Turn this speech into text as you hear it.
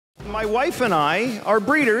My wife and I are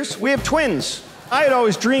breeders. We have twins. I had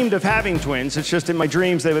always dreamed of having twins. It's just in my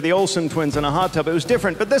dreams they were the Olsen twins in a hot tub. It was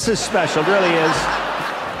different, but this is special, it really is.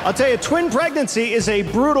 I'll tell you, twin pregnancy is a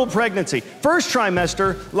brutal pregnancy. First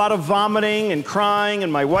trimester, a lot of vomiting and crying,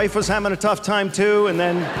 and my wife was having a tough time too, and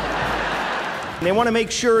then they want to make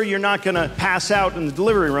sure you're not going to pass out in the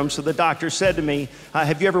delivery room, so the doctor said to me,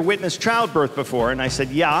 have you ever witnessed childbirth before? And I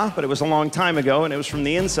said, yeah, but it was a long time ago, and it was from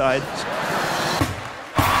the inside.